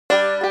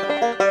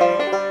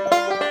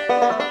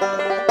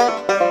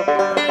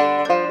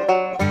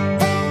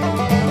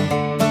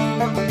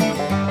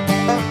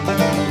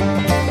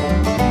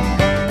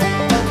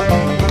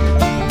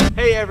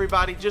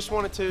everybody. Just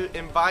wanted to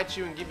invite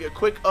you and give you a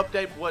quick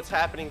update of what's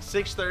happening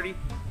 6:30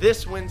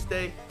 this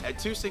Wednesday at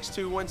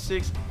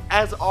 26216.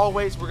 As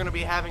always, we're going to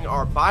be having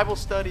our Bible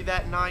study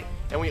that night,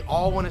 and we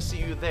all want to see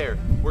you there.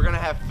 We're going to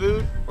have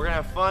food, we're going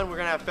to have fun, we're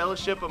going to have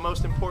fellowship, but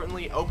most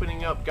importantly,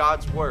 opening up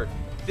God's Word.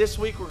 This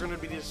week, we're going to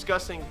be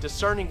discussing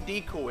discerning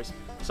decoys.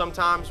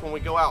 Sometimes when we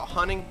go out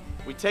hunting,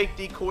 we take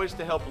decoys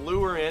to help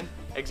lure in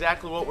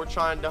exactly what we're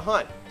trying to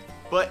hunt.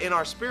 But in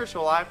our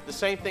spiritual life, the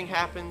same thing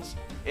happens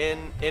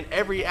in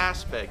every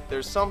aspect.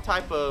 There's some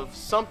type of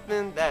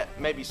something that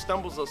maybe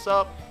stumbles us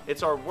up.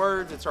 It's our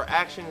words, it's our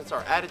action, it's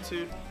our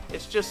attitude.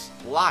 It's just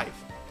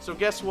life. So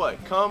guess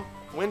what? Come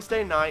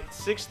Wednesday night,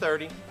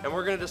 6:30, and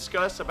we're going to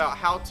discuss about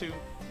how to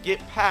get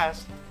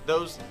past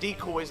those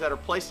decoys that are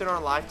placed in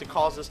our life to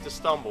cause us to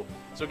stumble.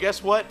 So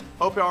guess what?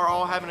 Hope you are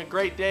all having a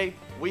great day.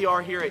 We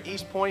are here at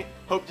East Point.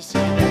 Hope to see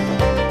you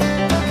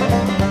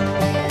there.